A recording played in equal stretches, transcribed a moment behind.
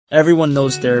Everyone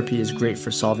knows therapy is great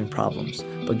for solving problems,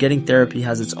 but getting therapy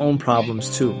has its own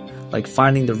problems too, like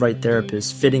finding the right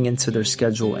therapist, fitting into their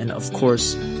schedule, and of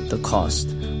course, the cost.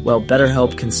 Well,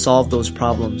 BetterHelp can solve those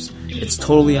problems. It's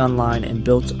totally online and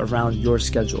built around your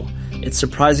schedule. It's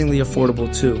surprisingly affordable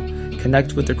too.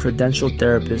 Connect with a credentialed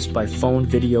therapist by phone,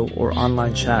 video, or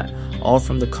online chat, all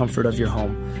from the comfort of your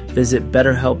home. Visit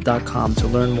BetterHelp.com to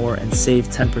learn more and save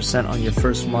 10% on your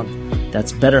first month.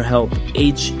 That's BetterHelp,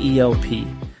 H-E-L-P.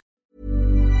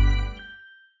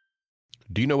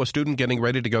 Do you know a student getting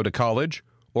ready to go to college?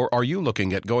 Or are you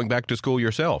looking at going back to school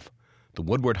yourself? The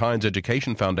Woodward Hines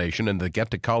Education Foundation and the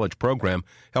Get to College program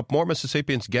help more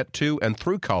Mississippians get to and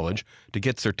through college to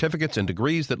get certificates and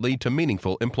degrees that lead to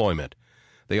meaningful employment.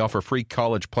 They offer free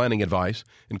college planning advice,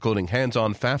 including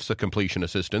hands-on FAFSA completion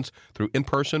assistance through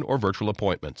in-person or virtual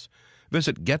appointments.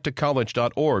 Visit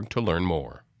gettocollege.org to learn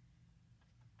more.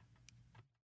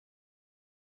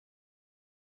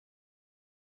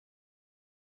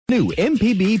 New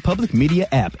MPB Public Media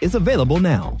app is available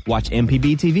now. Watch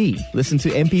MPB TV, listen to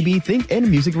MPB Think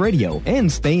and Music Radio, and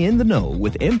stay in the know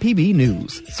with MPB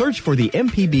News. Search for the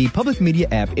MPB Public Media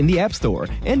app in the App Store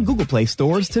and Google Play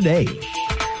stores today.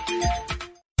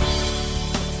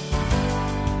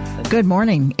 Good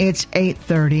morning. It's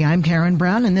 8:30. I'm Karen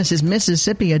Brown, and this is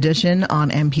Mississippi Edition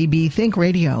on MPB Think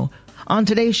Radio. On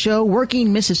today's show,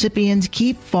 working Mississippians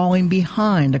keep falling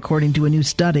behind, according to a new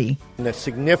study. A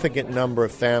significant number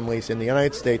of families in the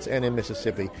United States and in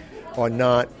Mississippi do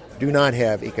not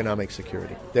have economic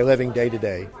security. They're living day to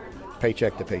day,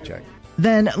 paycheck to paycheck.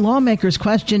 Then lawmakers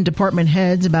question department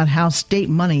heads about how state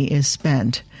money is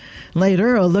spent.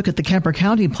 Later, a look at the Kemper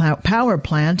County power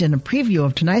plant and a preview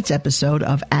of tonight's episode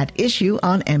of At Issue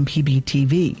on MPB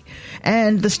TV.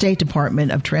 And the State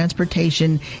Department of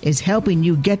Transportation is helping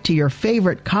you get to your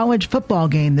favorite college football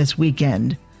game this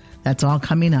weekend. That's all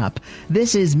coming up.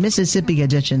 This is Mississippi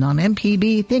Edition on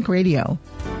MPB Think Radio.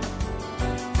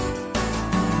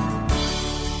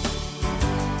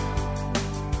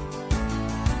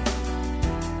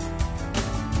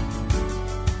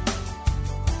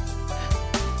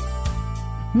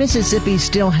 Mississippi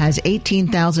still has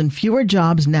 18,000 fewer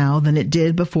jobs now than it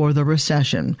did before the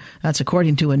recession. That's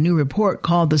according to a new report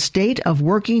called the State of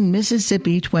Working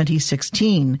Mississippi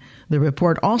 2016. The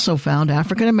report also found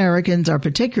African Americans are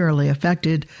particularly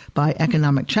affected by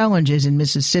economic challenges in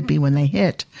Mississippi when they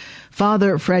hit.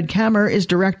 Father Fred Kammer is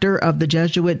director of the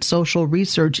Jesuit Social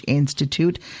Research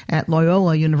Institute at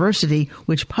Loyola University,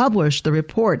 which published the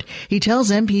report. He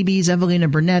tells MPB's Evelina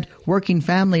Burnett working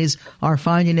families are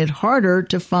finding it harder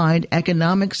to find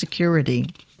economic security.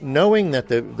 Knowing that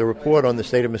the report on the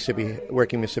state of Mississippi,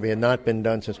 working Mississippi, had not been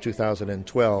done since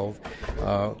 2012,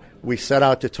 we set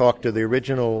out to talk to the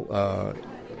original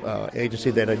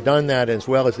agency that had done that, as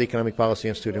well as the Economic Policy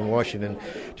Institute in Washington,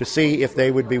 to see if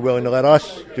they would be willing to let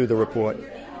us do the report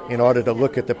in order to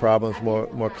look at the problems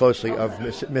more closely of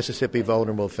Mississippi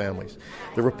vulnerable families.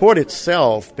 The report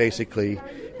itself, basically,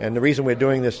 and the reason we're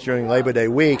doing this during Labor Day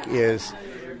week is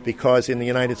because in the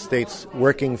United States,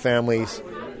 working families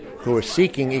who are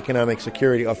seeking economic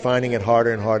security are finding it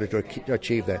harder and harder to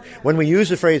achieve that. When we use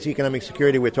the phrase economic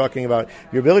security, we're talking about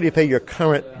your ability to pay your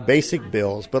current basic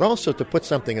bills, but also to put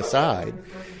something aside,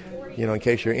 in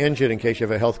case you're injured, in case you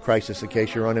have a health crisis, in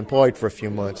case you're unemployed for a few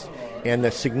months. And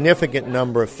a significant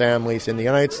number of families in the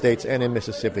United States and in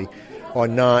Mississippi do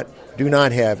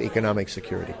not have economic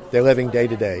security. They're living day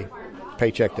to day,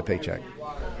 paycheck to paycheck.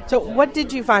 So what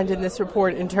did you find in this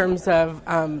report in terms of,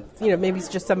 maybe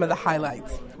just some of the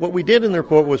highlights? What we did in the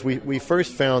report was we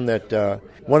first found that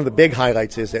one of the big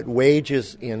highlights is that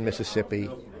wages in Mississippi,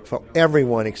 for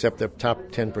everyone except the top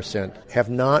 10%, have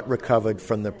not recovered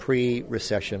from the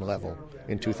pre-recession level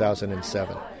in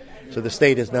 2007. So the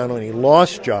state has not only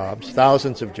lost jobs,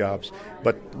 thousands of jobs,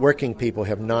 but working people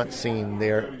have not seen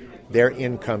their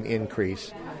income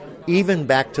increase, even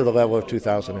back to the level of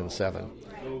 2007.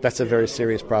 That's a very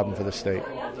serious problem for the state.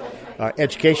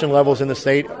 Education levels in the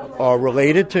state are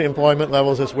related to employment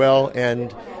levels as well,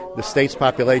 and the state's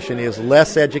population is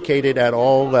less educated at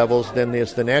all levels than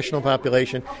is the national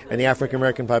population, and the African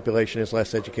American population is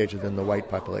less educated than the white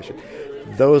population.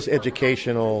 Those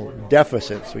educational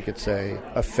deficits, we could say,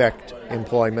 affect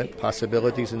employment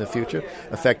possibilities in the future,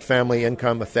 affect family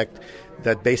income, affect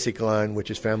that basic line,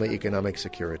 which is family economic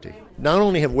security. Not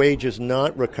only have wages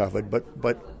not recovered,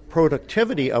 but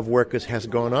productivity of workers has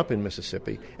gone up in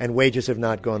Mississippi, and wages have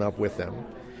not gone up with them.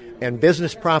 And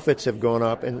business profits have gone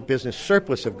up and business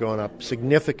surplus have gone up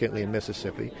significantly in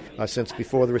Mississippi since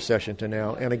before the recession to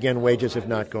now. And again, wages have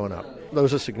not gone up.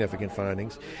 Those are significant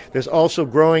findings. There's also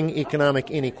growing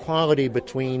economic inequality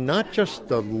between not just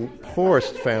the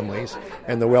poorest families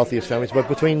and the wealthiest families, but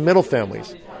between middle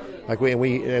families. Like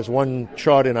there's one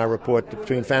chart in our report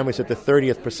between families at the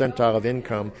 30th percentile of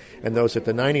income and those at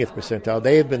the 90th percentile.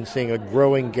 They have been seeing a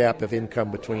growing gap of income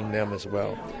between them as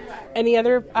well. Any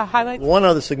other highlights? One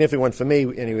other significant one for me,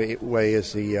 anyway,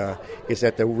 is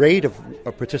that the rate of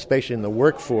participation in the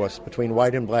workforce between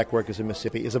white and black workers in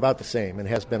Mississippi is about the same and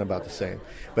has been about the same.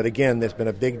 But again, there's been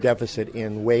a big deficit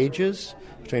in wages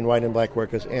between white and black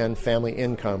workers and family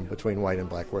income between white and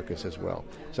black workers as well.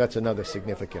 So that's another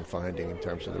significant finding in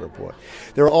terms of the report.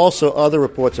 There are also other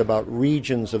reports about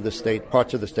regions of the state,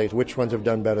 parts of the state, which ones have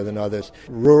done better than others.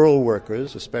 Rural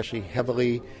workers, especially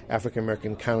heavily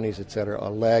African-American counties, et cetera,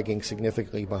 are lagging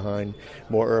significantly behind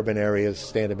more urban areas,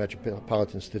 standard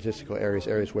metropolitan statistical areas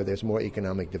where there's more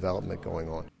economic development going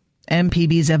on.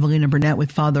 MPB's Evelina Burnett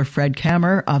with Father Fred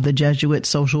Kammer of the Jesuit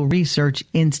Social Research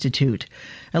Institute.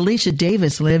 Alicia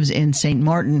Davis lives in St.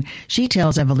 Martin. She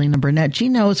tells Evelina Burnett she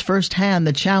knows firsthand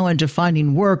the challenge of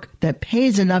finding work that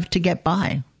pays enough to get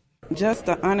by. Just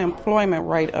the unemployment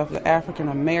rate of the African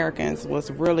Americans was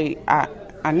really,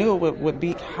 I knew it would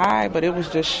be high, but it was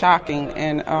just shocking.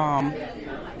 And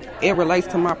it relates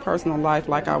to my personal life,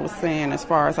 like I was saying, as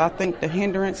far as I think the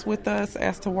hindrance with us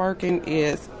as to working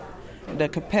is the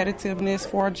competitiveness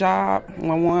for a job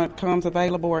when one comes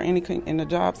available or any in the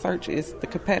job search is the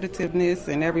competitiveness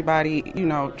and everybody,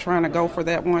 trying to go for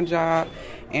that one job,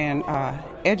 and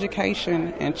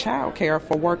education and child care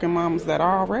for working moms that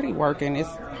are already working. It's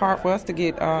hard for us to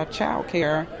get child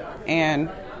care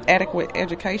and adequate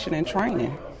education and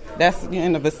training. That's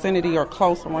in the vicinity or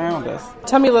close around us.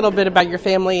 Tell me a little bit about your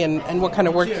family and what kind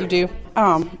of work you do.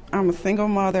 I'm a single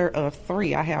mother of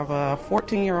 3. I have a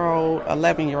 14-year-old,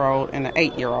 11-year-old, and an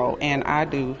 8-year-old, and I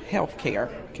do health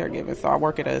caregiving. So I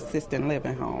work at an assisted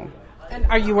living home. And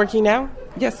are you working now?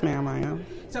 Yes, ma'am, I am.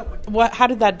 So how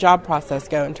did that job process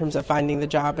go in terms of finding the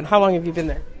job, and how long have you been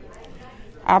there?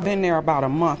 I've been there about a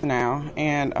month now,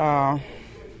 and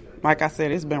like I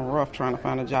said, it's been rough trying to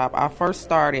find a job.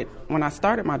 When I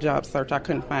started my job search, I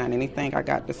couldn't find anything. I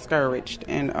got discouraged,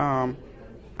 and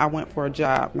I went for a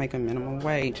job making minimum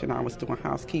wage, and I was doing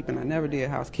housekeeping. I never did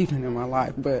housekeeping in my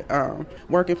life, but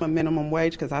working for minimum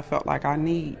wage because I felt like I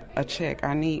need a check.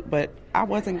 But I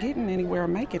wasn't getting anywhere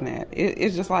making that.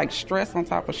 It's just like stress on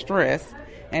top of stress,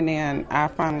 and then I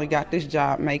finally got this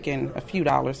job making a few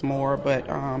dollars more, but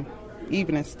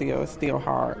even it's still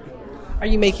hard. Are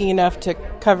you making enough to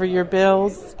cover your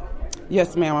bills?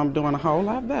 Yes, ma'am, I'm doing a whole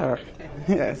lot better.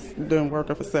 Yes,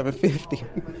 working for $7.50.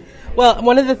 Well,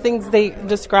 one of the things they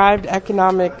described I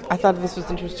thought this was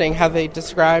interesting, how they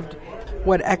described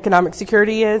what economic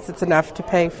security is. It's enough to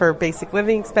pay for basic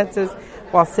living expenses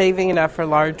while saving enough for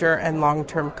larger and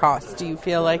long-term costs. Do you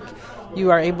feel like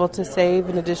you are able to save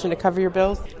in addition to cover your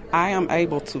bills? I am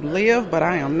able to live, but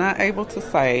I am not able to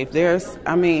save.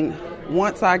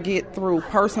 Once I get through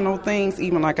personal things,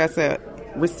 even like I said,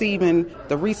 receiving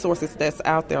the resources that's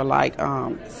out there like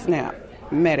SNAP,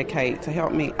 Medicaid to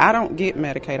help me. I don't get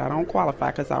Medicaid. I don't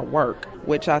qualify because I work,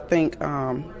 which I think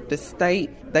the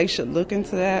state, they should look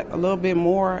into that a little bit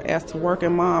more as to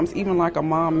working moms, even like a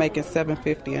mom making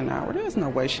 $7.50 an hour. There's no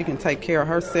way she can take care of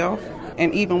herself.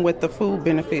 And even with the food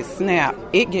benefits SNAP,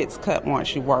 it gets cut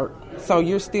once you work. So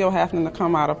you're still having to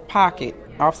come out of pocket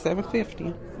off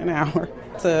 $7.50 an hour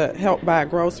to help buy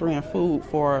grocery and food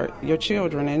for your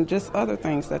children and just other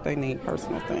things that they need,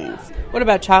 personal things. What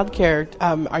about child care?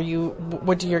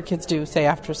 What do your kids do, say,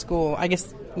 after school? I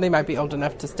guess they might be old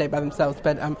enough to stay by themselves,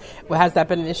 but has that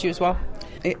been an issue as well?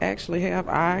 It actually have.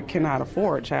 I cannot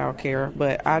afford child care,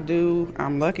 but I do.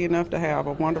 I'm lucky enough to have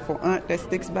a wonderful aunt that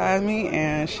sticks by me,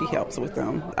 and she helps with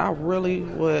them. I really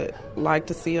would like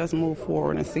to see us move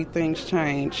forward and see things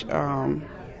change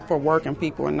for working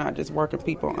people and not just working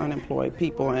people, unemployed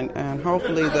people. And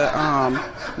hopefully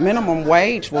the minimum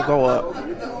wage will go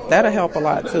up. That'll help a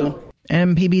lot, too.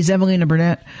 MPB's Evelina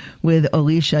Burnett with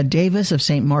Alicia Davis of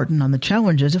St. Martin on the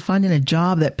challenges of finding a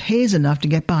job that pays enough to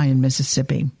get by in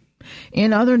Mississippi.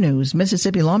 In other news,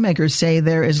 Mississippi lawmakers say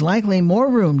there is likely more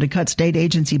room to cut state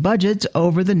agency budgets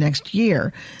over the next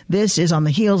year. This is on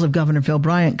the heels of Governor Phil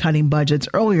Bryant cutting budgets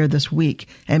earlier this week.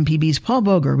 MPB's Paul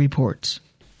Boger reports.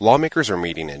 Lawmakers are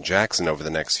meeting in Jackson over the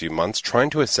next few months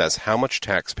trying to assess how much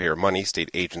taxpayer money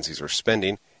state agencies are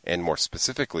spending and, more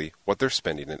specifically, what they're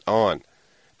spending it on.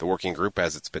 The working group,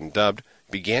 as it's been dubbed,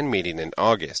 began meeting in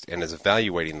August and is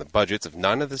evaluating the budgets of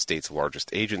 9 of the state's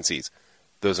largest agencies.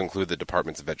 Those include the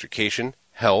Departments of Education,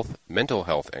 Health, Mental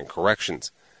Health, and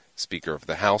Corrections. Speaker of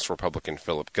the House, Republican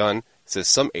Philip Gunn, says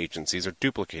some agencies are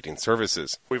duplicating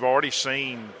services. We've already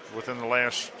seen within the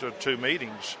last two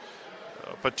meetings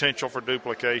potential for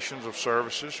duplications of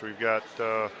services. We've got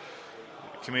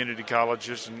community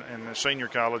colleges and senior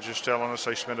colleges telling us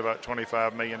they spend about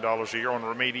 $25 million a year on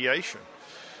remediation.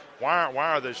 Why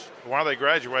are they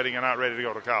graduating and not ready to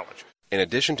go to college? In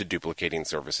addition to duplicating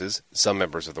services, some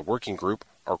members of the working group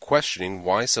are questioning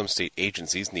why some state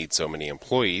agencies need so many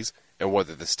employees and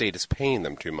whether the state is paying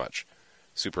them too much.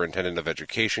 Superintendent of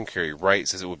Education Carrie Wright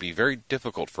says it would be very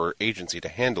difficult for her agency to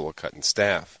handle a cut in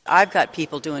staff. I've got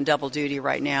people doing double duty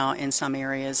right now in some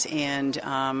areas, and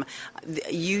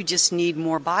you just need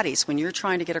more bodies. When you're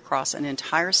trying to get across an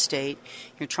entire state,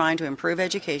 you're trying to improve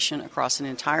education across an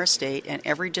entire state, and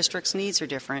every district's needs are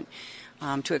different.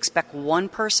 To expect one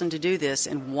person to do this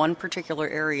in one particular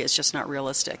area is just not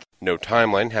realistic. No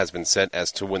timeline has been set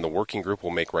as to when the working group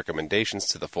will make recommendations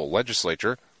to the full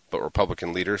legislature, but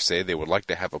Republican leaders say they would like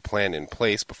to have a plan in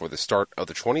place before the start of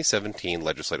the 2017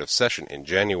 legislative session in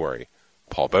January.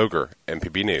 Paul Boger,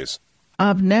 MPB News.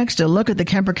 Up next, a look at the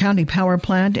Kemper County Power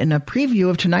Plant and a preview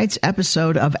of tonight's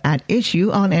episode of At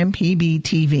Issue on MPB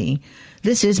TV.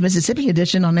 This is Mississippi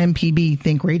Edition on MPB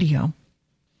Think Radio.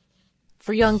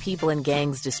 For young people and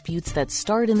gangs, disputes that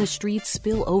start in the streets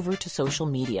spill over to social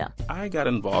media. I got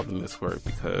involved in this work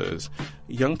because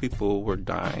young people were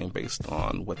dying based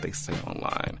on what they say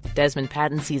online. Desmond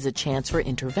Patton sees a chance for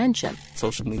intervention.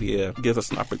 Social media gives us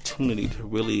an opportunity to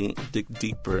really dig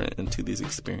deeper into these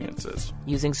experiences.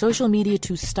 Using social media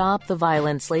to stop the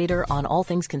violence later on All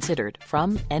Things Considered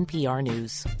from NPR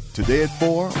News. Today at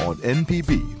 4 on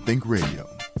MPB Think Radio.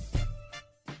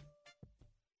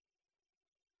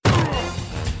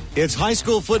 It's high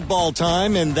school football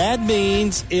time, and that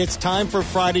means it's time for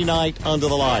Friday Night Under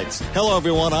the Lights. Hello,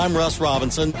 everyone. I'm Russ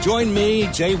Robinson. Join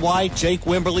me, Jay White, Jake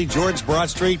Wimberly, George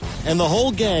Broadstreet, and the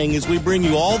whole gang as we bring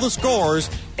you all the scores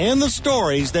and the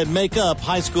stories that make up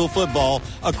high school football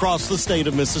across the state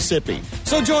of Mississippi.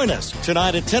 So join us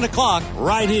tonight at 10 o'clock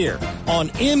right here on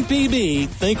MPB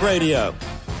Think Radio.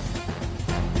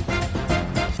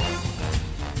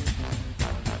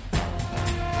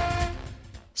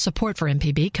 Support for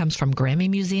MPB comes from Grammy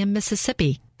Museum,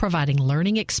 Mississippi, providing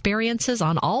learning experiences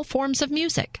on all forms of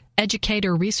music.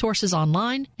 Educator resources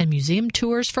online and museum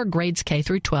tours for grades K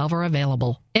through 12 are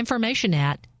available. Information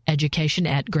at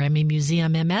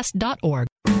education@grammymuseumms.org.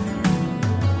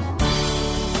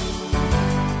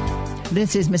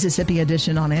 This is Mississippi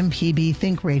Edition on MPB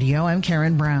Think Radio. I'm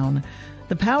Karen Brown.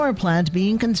 The power plant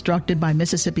being constructed by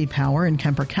Mississippi Power in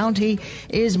Kemper County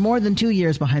is more than 2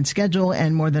 years behind schedule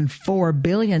and more than $4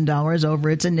 billion over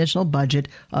its initial budget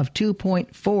of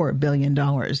 $2.4 billion.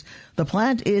 The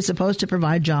plant is supposed to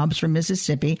provide jobs for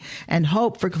Mississippi and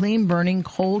hope for clean-burning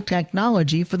coal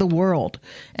technology for the world.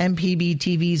 MPB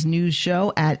TV's news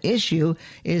show At Issue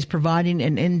is providing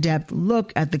an in-depth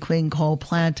look at the clean coal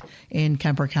plant in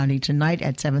Kemper County tonight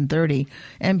at 7:30.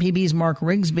 MPB's Mark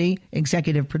Rigsby,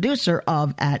 executive producer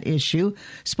of At Issue,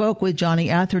 spoke with Johnny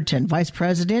Atherton, Vice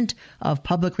President of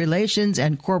Public Relations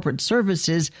and Corporate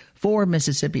Services for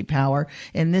Mississippi Power,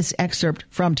 in this excerpt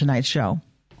from tonight's show.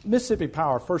 Mississippi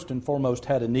Power, first and foremost,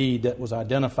 had a need that was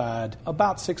identified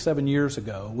about 6-7 years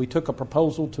ago. We took a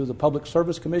proposal to the Public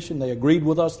Service Commission. They agreed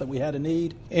with us that we had a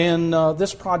need. And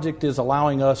this project is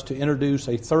allowing us to introduce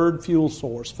a third fuel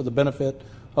source for the benefit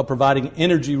of providing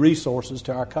energy resources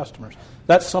to our customers.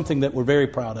 That's something that we're very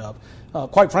proud of.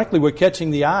 Quite frankly, we're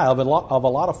catching the eye of a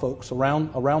lot of folks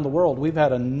around the world. We've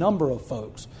had a number of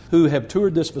folks who have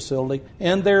toured this facility,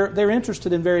 and they're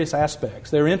interested in various aspects.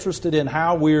 They're interested in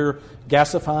how we're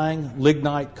gasifying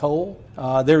lignite coal.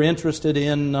 They're interested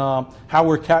in how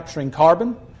we're capturing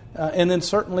carbon. And then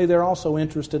certainly they're also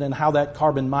interested in how that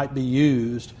carbon might be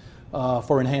used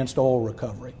for enhanced oil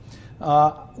recovery.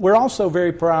 We're also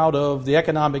very proud of the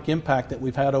economic impact that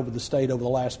we've had over the state over the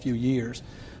last few years.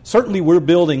 Certainly we're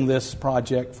building this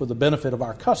project for the benefit of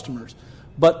our customers,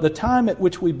 but the time at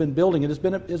which we've been building it has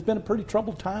been a pretty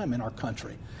troubled time in our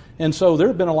country. And so there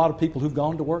have been a lot of people who've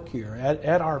gone to work here.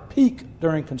 At our peak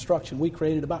during construction, we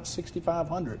created about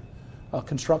 6,500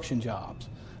 construction jobs.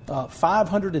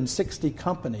 560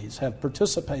 companies have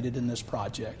participated in this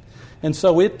project. And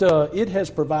so it has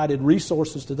provided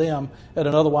resources to them at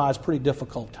an otherwise pretty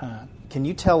difficult time. Can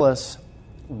you tell us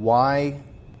why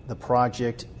the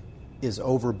project is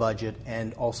over budget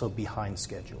and also behind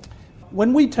schedule?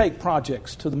 When we take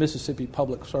projects to the Mississippi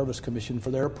Public Service Commission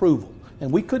for their approval,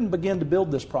 and we couldn't begin to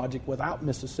build this project without the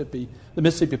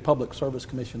Mississippi Public Service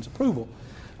Commission's approval,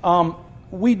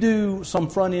 we do some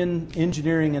front-end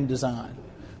engineering and design.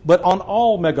 But on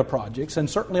all mega projects, and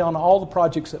certainly on all the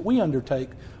projects that we undertake,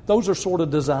 those are sort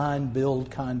of design-build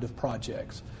kind of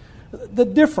projects. The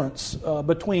difference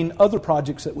between other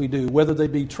projects that we do, whether they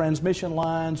be transmission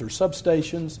lines or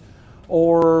substations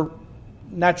or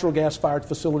natural gas-fired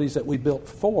facilities that we built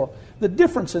before, the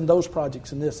difference in those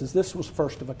projects and this was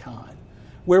first of a kind,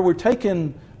 where we're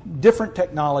taking different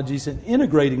technologies and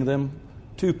integrating them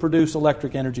to produce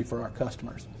electric energy for our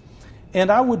customers. And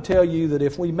I would tell you that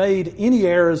if we made any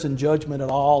errors in judgment at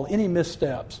all, any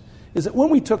missteps, is that when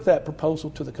we took that proposal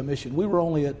to the Commission, we were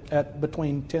only at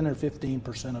between 10 or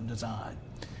 15% of design.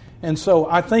 And so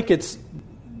I think it's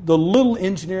the little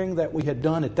engineering that we had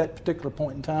done at that particular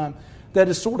point in time that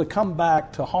has sort of come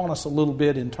back to haunt us a little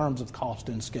bit in terms of cost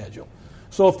and schedule.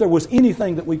 So if there was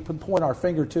anything that we could point our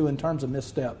finger to in terms of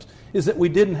missteps, is that we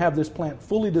didn't have this plant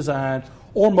fully designed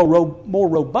or more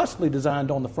robustly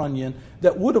designed on the front end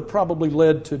that would have probably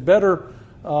led to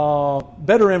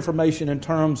better information in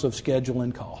terms of schedule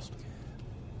and cost.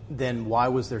 Then why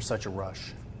was there such a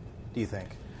rush, do you think?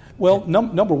 Well,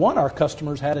 number one, our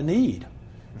customers had a need.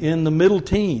 In the middle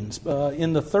teens,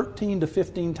 in the 13 to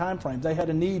 15 time frame, they had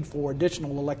a need for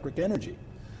additional electric energy.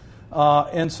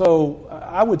 And so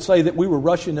I would say that we were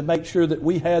rushing to make sure that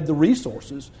we had the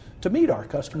resources to meet our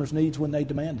customers' needs when they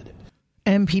demanded it.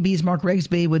 MPB's Mark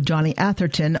Rigsby with Johnny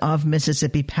Atherton of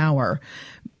Mississippi Power.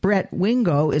 Brett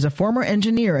Wingo is a former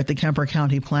engineer at the Kemper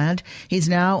County plant. He's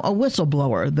now a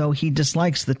whistleblower, though he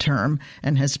dislikes the term,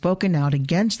 and has spoken out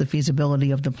against the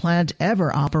feasibility of the plant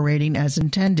ever operating as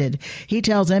intended. He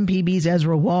tells MPB's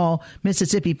Ezra Wall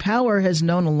Mississippi Power has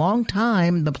known a long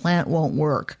time the plant won't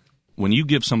work. When you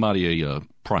give somebody a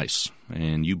price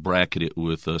and you bracket it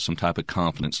with some type of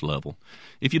confidence level,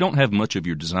 if you don't have much of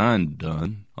your design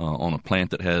done on a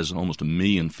plant that has almost 1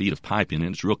 million feet of pipe in it,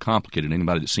 it's real complicated.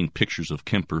 Anybody that's seen pictures of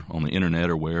Kemper on the internet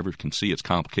or wherever can see it's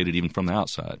complicated even from the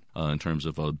outside in terms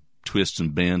of twists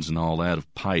and bends and all that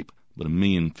of pipe. But 1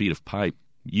 million feet of pipe,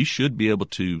 you should be able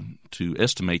to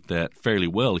estimate that fairly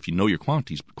well if you know your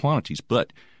quantities.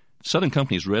 But Southern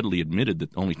Company has readily admitted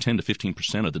that only 10 to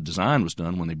 15% of the design was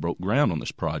done when they broke ground on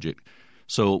this project.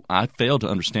 So I failed to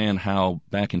understand how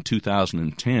back in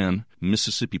 2010,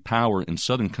 Mississippi Power and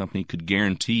Southern Company could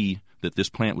guarantee that this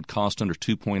plant would cost under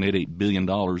 $2.88 billion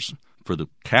for the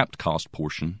capped cost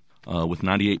portion with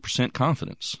 98%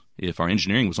 confidence. If our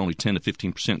engineering was only 10 to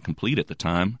 15% complete at the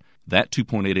time, that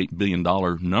 $2.88 billion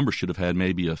number should have had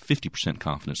maybe a 50%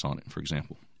 confidence on it, for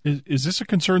example. Is this a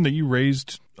concern that you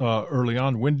raised early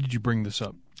on? When did you bring this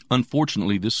up?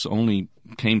 Unfortunately, this only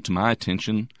came to my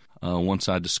attention once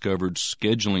I discovered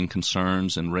scheduling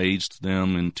concerns and raised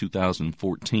them in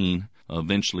 2014.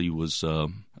 Eventually was,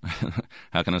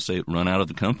 how can I say it, run out of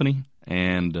the company.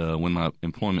 And when my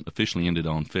employment officially ended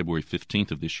on February 15th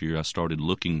of this year, I started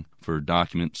looking for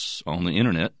documents on the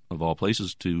internet, of all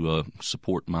places, to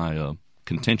support my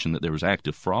contention that there was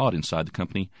active fraud inside the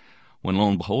company. When, lo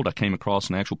and behold, I came across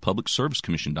an actual Public Service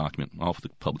Commission document off the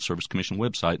Public Service Commission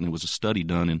website, and it was a study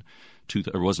done in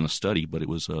it wasn't a study, but it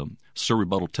was a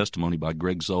surrebuttal testimony by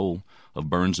Greg Zoll of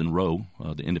Burns and Rowe,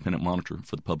 the independent monitor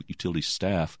for the public utilities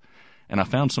staff. And I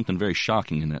found something very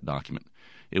shocking in that document.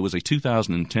 It was a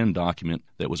 2010 document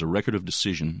that was a record of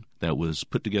decision that was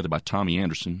put together by Tommy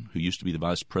Anderson, who used to be the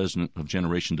vice president of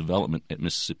generation development at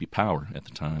Mississippi Power at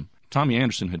the time. Tommy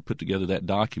Anderson had put together that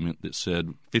document that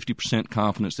said 50%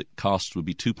 confidence that costs would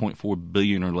be $2.4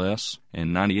 billion or less,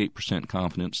 and 98%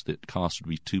 confidence that costs would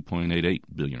be $2.88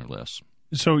 billion or less.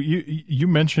 So you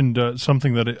mentioned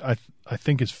something that I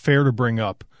think is fair to bring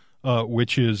up,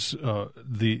 which is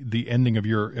the ending of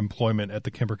your employment at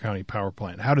the Kemper County Power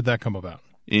Plant. How did that come about?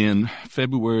 In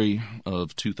February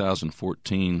of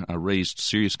 2014, I raised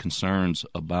serious concerns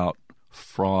about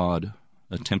fraud,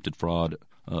 attempted fraud,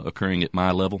 occurring at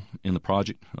my level in the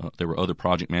project. There were other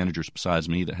project managers besides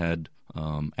me that had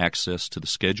access to the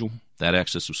schedule. That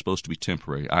access was supposed to be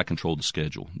temporary. I controlled the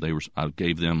schedule. I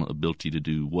gave them ability to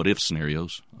do what-if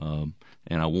scenarios, and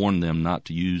I warned them not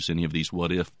to use any of these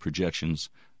what-if projections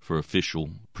for official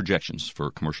projections for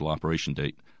a commercial operation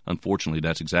date. Unfortunately,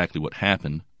 that's exactly what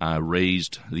happened. I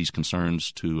raised these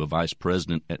concerns to a vice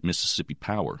president at Mississippi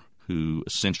Power who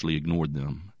essentially ignored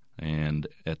them. And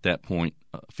at that point,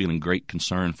 feeling great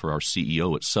concern for our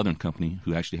CEO at Southern Company,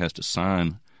 who actually has to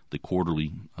sign the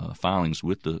quarterly filings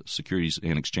with the Securities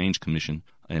and Exchange Commission,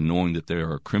 and knowing that there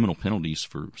are criminal penalties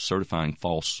for certifying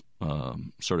false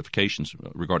certifications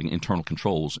regarding internal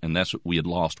controls, and that's what we had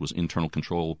lost, was internal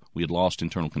control. We had lost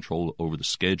internal control over the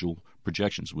schedule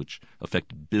projections, which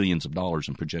affected billions of dollars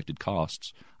in projected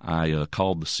costs. I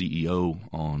called the CEO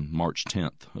on March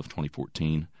 10th of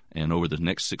 2014 And over the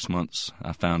next 6 months,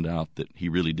 I found out that he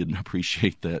really didn't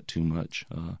appreciate that too much.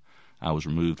 I was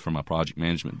removed from my project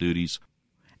management duties.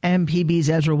 MPB's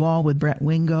Ezra Wall with Brett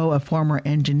Wingo, a former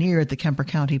engineer at the Kemper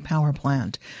County Power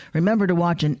Plant. Remember to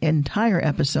watch an entire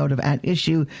episode of At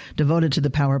Issue devoted to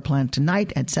the power plant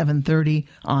tonight at 7:30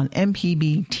 on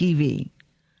MPB TV.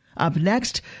 Up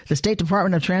next, the State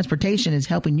Department of Transportation is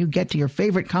helping you get to your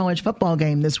favorite college football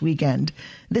game this weekend.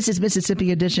 This is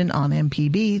Mississippi Edition on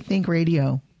MPB Think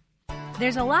Radio.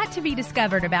 There's a lot to be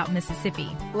discovered about Mississippi.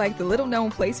 Like the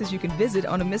little-known places you can visit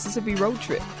on a Mississippi road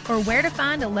trip. Or where to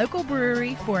find a local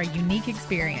brewery for a unique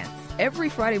experience. Every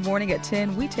Friday morning at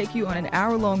 10, we take you on an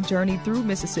hour-long journey through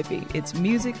Mississippi. It's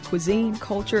music, cuisine,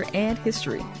 culture, and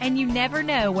history. And you never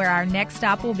know where our next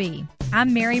stop will be.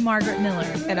 I'm Mary Margaret Miller.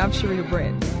 And I'm Sharita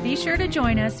Brent. Be sure to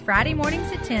join us Friday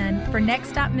mornings at 10 for Next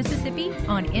Stop Mississippi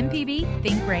on MPB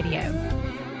Think Radio.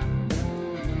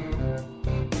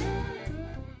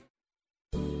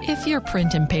 If you're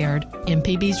print impaired,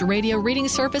 MPB's radio reading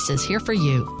service is here for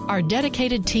you. Our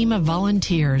dedicated team of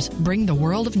volunteers bring the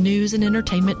world of news and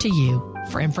entertainment to you.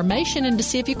 For information and to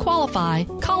see if you qualify,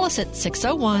 call us at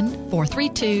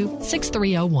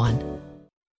 601-432-6301.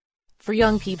 For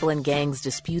young people in gangs,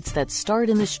 disputes that start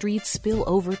in the streets spill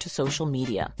over to social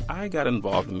media. I got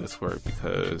involved in this work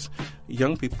because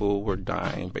young people were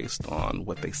dying based on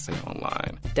what they say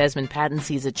online. Desmond Patton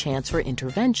sees a chance for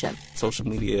intervention. Social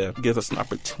media gives us an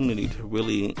opportunity to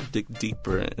really dig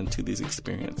deeper into these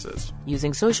experiences.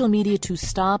 Using social media to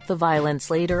stop the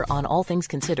violence later on All Things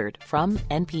Considered from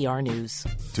NPR News.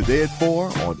 Today at 4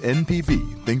 on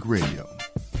MPB Think Radio.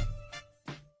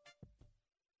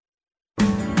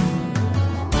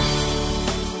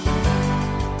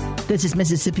 This is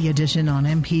Mississippi Edition on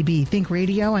MPB Think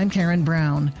Radio. I'm Karen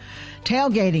Brown.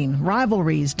 Tailgating,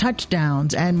 rivalries,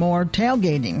 touchdowns, and more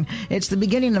tailgating. It's the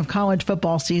beginning of college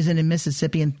football season in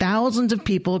Mississippi, and thousands of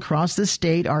people across the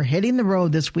state are hitting the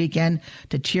road this weekend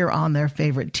to cheer on their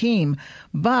favorite team.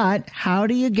 But how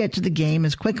do you get to the game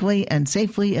as quickly and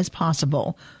safely as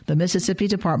possible? The Mississippi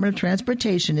Department of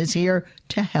Transportation is here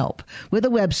to help. With a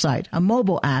website, a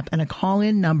mobile app, and a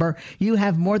call-in number, you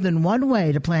have more than one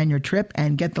way to plan your trip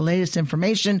and get the latest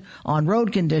information on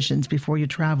road conditions before you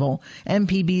travel.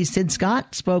 MPB's Sid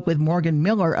Scott spoke with Morgan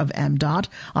Miller of MDOT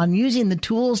on using the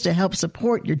tools to help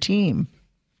support your team.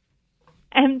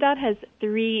 MDOT has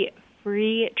 3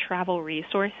 free travel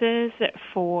resources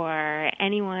for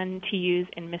anyone to use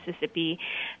in Mississippi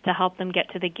to help them get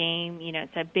to the game. You know,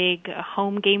 it's a big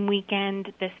home game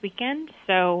weekend this weekend,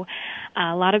 so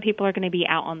a lot of people are going to be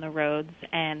out on the roads,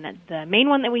 and the main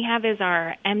one that we have is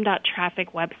our MDOT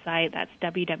Traffic website. That's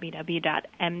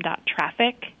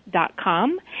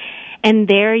www.mdottraffic.com. And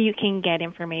there you can get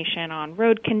information on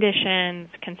road conditions,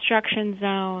 construction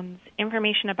zones,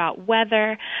 information about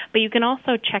weather, but you can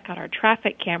also check out our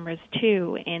traffic cameras,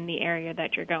 too, in the area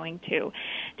that you're going to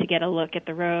get a look at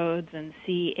the roads and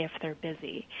see if they're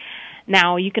busy.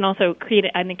 Now, you can also create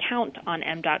an account on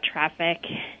MDOT Traffic,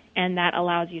 and that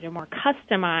allows you to more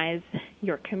customize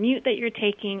your commute that you're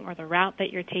taking or the route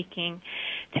that you're taking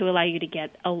to allow you to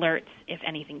get alerts if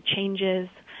anything changes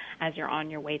as you're on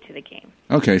your way to the game.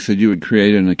 Okay, so you would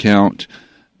create an account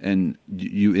and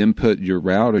you input your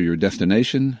route or your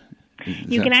destination?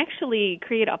 You can actually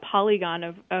create a polygon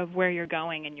of where you're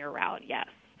going and your route, yes.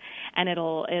 And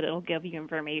it'll give you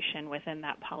information within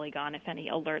that polygon if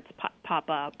any alerts pop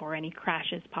up or any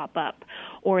crashes pop up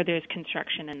or there's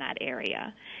construction in that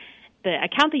area. The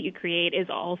account that you create is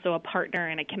also a partner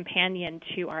and a companion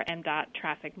to our MDOT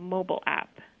Traffic mobile app,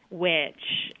 which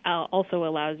also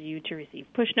allows you to receive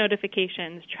push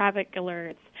notifications, traffic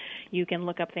alerts. You can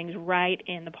look up things right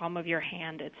in the palm of your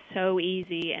hand. It's so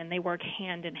easy, and they work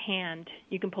hand in hand.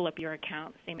 You can pull up your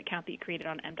account, same account that you created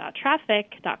on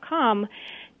mdottraffic.com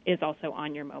is also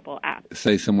on your mobile app.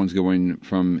 Say someone's going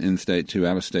from in-state to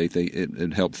out-of-state,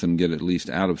 it helps them get at least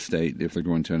out-of-state if they're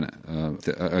going to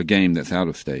a game that's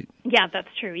out-of-state. Yeah, that's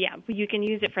true. Yeah, you can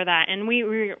use it for that. And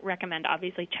we recommend,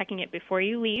 obviously, checking it before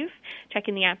you leave,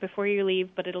 checking the app before you leave,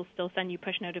 but it'll still send you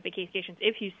push notifications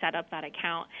if you set up that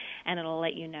account, and it'll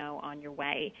let you know on your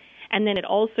way. And then it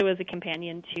also is a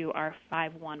companion to our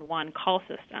 511 call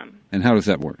system. And how does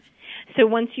that work? So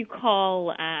once you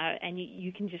call, and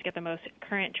you can just get the most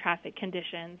current traffic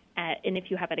conditions, and if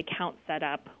you have an account set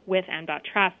up with MDOT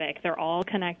Traffic, they're all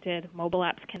connected, mobile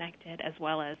apps connected, as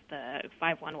well as the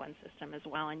 511 system as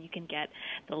well, and you can get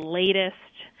the latest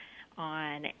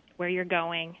on where you're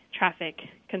going, traffic,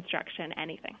 construction,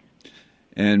 anything.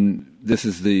 And this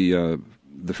is the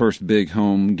first big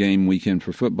home game weekend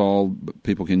for football.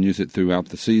 People can use it throughout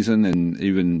the season and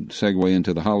even segue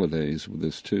into the holidays with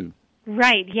this too.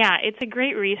 Right, yeah. It's a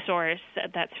great resource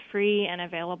that's free and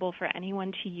available for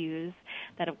anyone to use,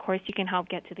 that of course you can help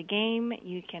get to the game,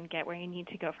 you can get where you need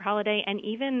to go for holiday, and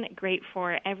even great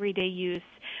for everyday use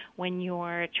when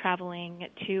you're traveling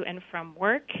to and from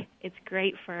work. It's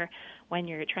great for when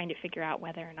you're trying to figure out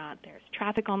whether or not there's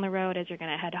traffic on the road as you're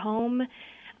going to head home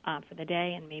for the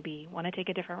day and maybe want to take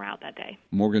a different route that day.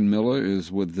 Morgan Miller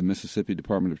is with the Mississippi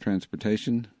Department of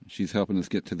Transportation. She's helping us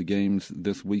get to the games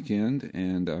this weekend,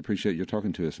 and I appreciate you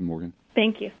talking to us, Morgan.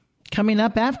 Thank you. Coming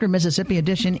up after Mississippi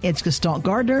Edition, it's Gestalt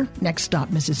Gardner, Next Stop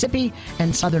Mississippi,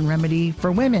 and Southern Remedy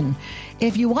for Women.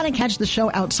 If you want to catch the show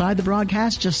outside the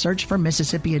broadcast, just search for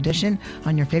Mississippi Edition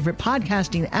on your favorite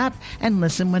podcasting app and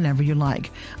listen whenever you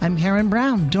like. I'm Karen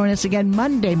Brown. Join us again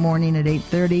Monday morning at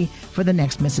 8:30 for the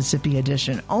next Mississippi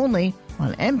Edition, only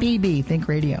on MPB Think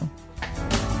Radio.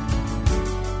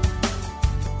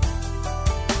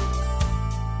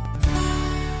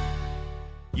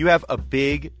 You have a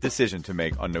big decision to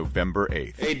make on November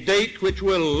 8th. A date which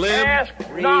will live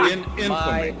in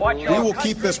infamy. We will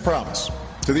keep this promise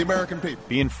to the American people.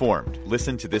 Be informed.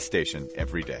 Listen to this station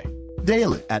every day.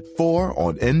 Daily at 4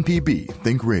 on MPB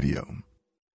Think Radio.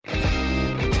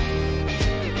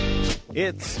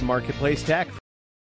 It's Marketplace Tech